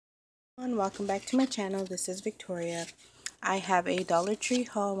And welcome back to my channel. This is Victoria. I have a Dollar Tree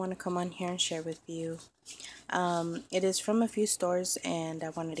haul I want to come on here and share with you. It is from a few stores and I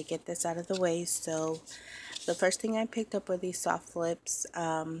wanted to get this out of the way. So the first thing I picked up were these soft lips.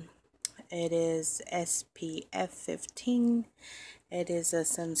 It is SPF 15. It is a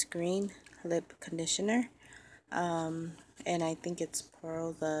sunscreen lip conditioner. And I think it's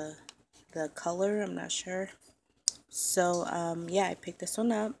Pearl the color. I'm not sure. So yeah, I picked this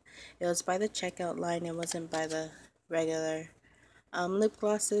one up. It was by the checkout line. It wasn't by the regular lip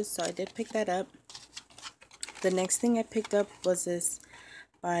glosses, so I did pick that up. The next thing I picked up was this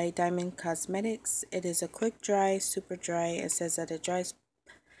by Diamond Cosmetics. It is a quick dry, super dry. It says that it dries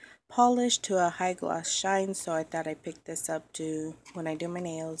polish to a high gloss shine, so I thought I picked this up to when I do my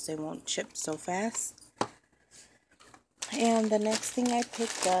nails they won't chip so fast. And the next thing I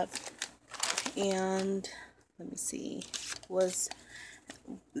picked up, and let me see, was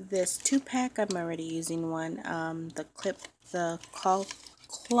this 2-pack. I'm already using one. The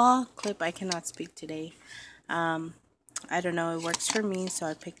claw clip. I cannot speak today. I don't know, it works for me, so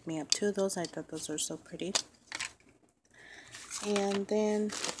I picked me up 2 of those. I thought those were so pretty. And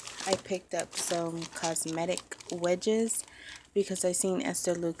then I picked up some cosmetic wedges because I seen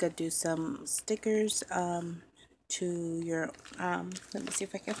Esther Luka do some stickers to your let me see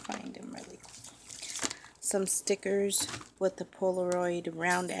if I can find them really. Some stickers with the Polaroid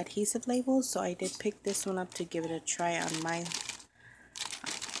round adhesive labels, so I did pick this one up to give it a try on mine.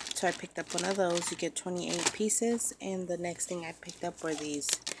 So I picked up one of those. You get 28 pieces. And the next thing I picked up were these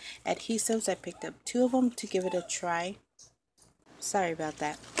adhesives. I picked up 2 of them to give it a try. Sorry about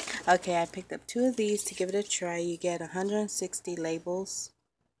that. Okay, I picked up 2 of these to give it a try. You get 160 labels.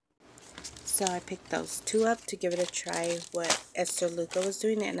 So I picked those 2 up to give it a try what Esther Luka was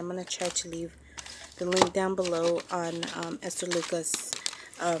doing, and I'm going to try to leave the link down below on Esther Luka's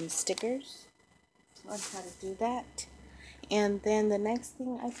stickers on how to do that. And then the next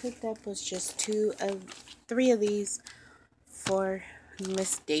thing I picked up was just 3 of these for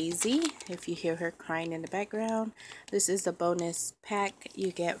Miss Daisy. If you hear her crying in the background, this is a bonus pack.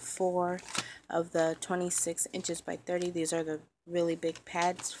 You get 4 of the 26 inches by 30. These are the really big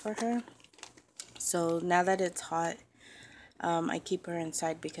pads for her. So now that it's hot, I keep her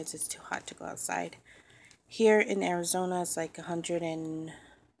inside because it's too hot to go outside. Here in Arizona, it's like 100 and,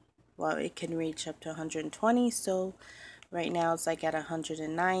 well, it can reach up to 120. So right now it's like at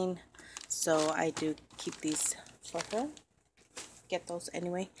 109. So I do keep these for her. Get those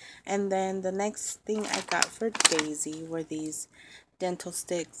anyway. And then the next thing I got for Daisy were these dental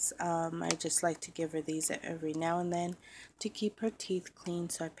sticks. I just like to give her these every now and then to keep her teeth clean.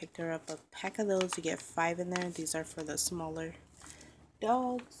 So I picked her up a pack of those. You get 5 in there. These are for the smaller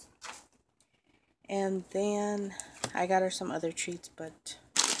dogs. And then I got her some other treats, but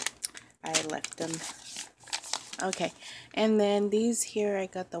I left them. Okay, and then these here, I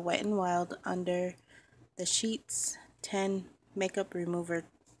got the Wet n Wild under the sheets 10 makeup remover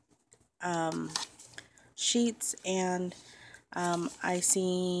sheets, and I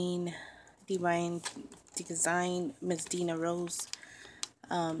seen Divine Design Miss Dina Rose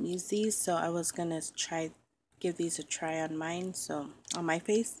use these, so I was gonna give these a try on mine, so on my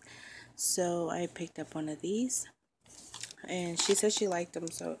face. So I picked up one of these, and she said she liked them.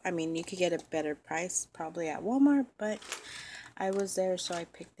 So I mean, you could get a better price probably at Walmart, but I was there, so I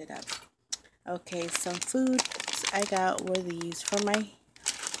picked it up. Okay, some food I got were these for my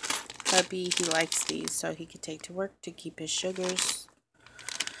hubby. He likes these, so he could take to work to keep his sugars,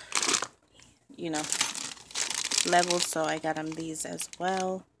 you know, level. So I got him these as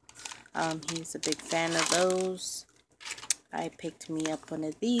well. He's a big fan of those. I picked me up one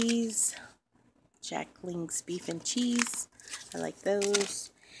of these, Jack Link's beef and cheese. I like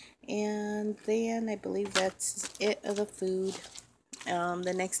those. And then I believe that's it of the food.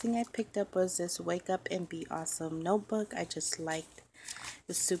 The next thing I picked up was this Wake Up and Be Awesome notebook. I just liked.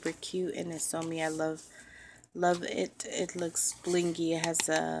 It's super cute and it's so me. I love it. It looks blingy. It has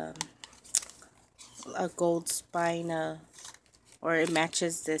a gold spine, or it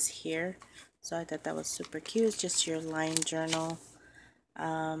matches this here. So I thought that was super cute. It's just your line journal,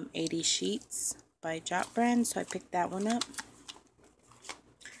 80 sheets by Jot Brand. So I picked that one up.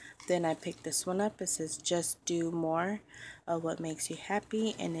 Then I picked this one up. It says Just Do More of What Makes You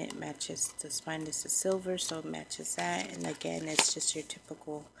Happy, and it matches the spine. This is silver, so it matches that. And again, it's just your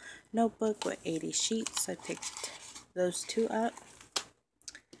typical notebook with 80 sheets. I picked those 2 up.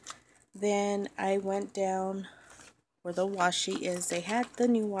 Then I went down where the washi is. They had the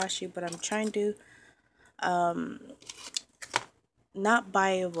new washi, but I'm trying to not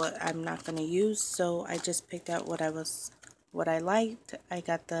buy what I'm not going to use. So I just picked out what I liked. I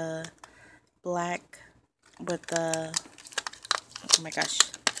got the black with the, oh my gosh,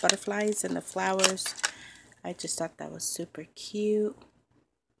 butterflies and the flowers. I just thought that was super cute,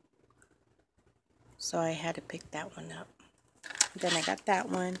 so I had to pick that one up. Then I got that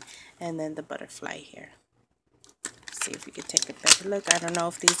one, and then the butterfly here. See if you could take a better look. I don't know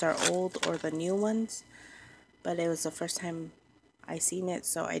if these are old or the new ones, but it was the first time I seen it,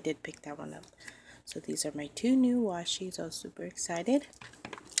 so I did pick that one up. So these are my two new washies. I was super excited.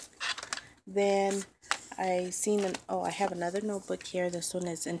 Then I have another notebook here. This one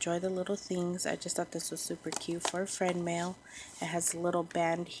is Enjoy the Little Things. I just thought this was super cute for a friend mail. It has a little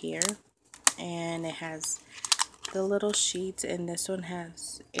band here, and it has the little sheets, and this one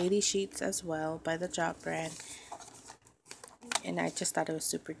has 80 sheets as well by the Job brand. And I just thought it was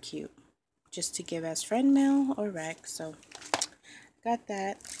super cute, just to give as friend mail or rec. So got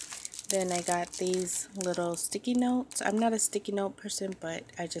that. Then I got these little sticky notes. I'm not a sticky note person, but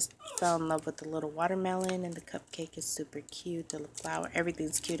I just fell in love with the little watermelon, and the cupcake is super cute. The flower,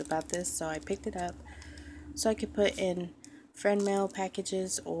 everything's cute about this, so I picked it up so I could put in friend mail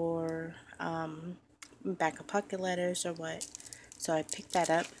packages or back of pocket letters or what. So I picked that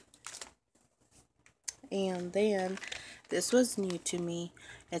up. And then this was new to me.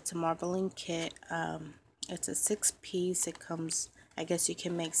 It's a marbling kit. It's a 6-piece. It comes, I guess you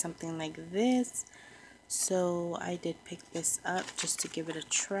can make something like this. So I did pick this up just to give it a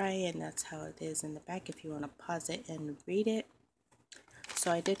try, and that's how it is in the back if you want to pause it and read it.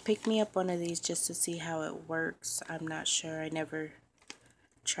 So I did pick me up one of these just to see how it works. I'm not sure. I never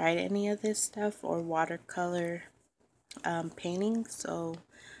tried any of this stuff or watercolor painting, so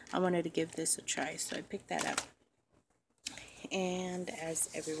I wanted to give this a try, so I picked that up. And as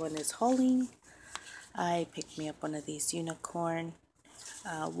everyone is hauling, I picked me up one of these unicorn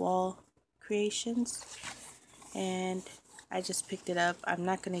wall creations, and I just picked it up. I'm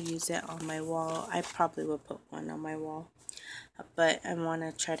not going to use it on my wall. I probably will put one on my wall, but I want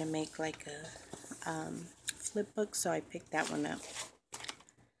to try to make like a flip book, so I picked that one up.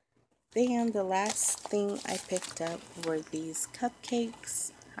 Then the last thing I picked up were these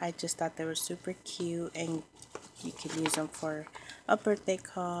cupcakes. I just thought they were super cute, and you could use them for a birthday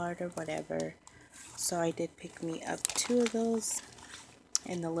card or whatever. So I did pick me up 2 of those,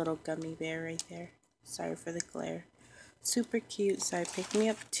 and the little gummy bear right there. Sorry for the glare. Super cute. So I picked me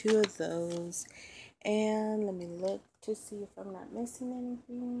up 2 of those. And let me look to see if I'm not missing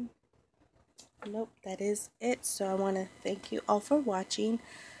anything. Nope, that is it. So I want to thank you all for watching.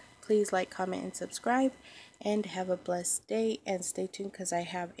 Please like, comment, and subscribe, and have a blessed day, and stay tuned because I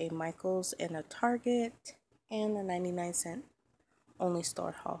have a Michael's and a Target and a 99-cent only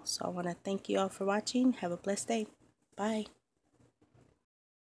store haul. So I want to thank you all for watching. Have a blessed day. Bye.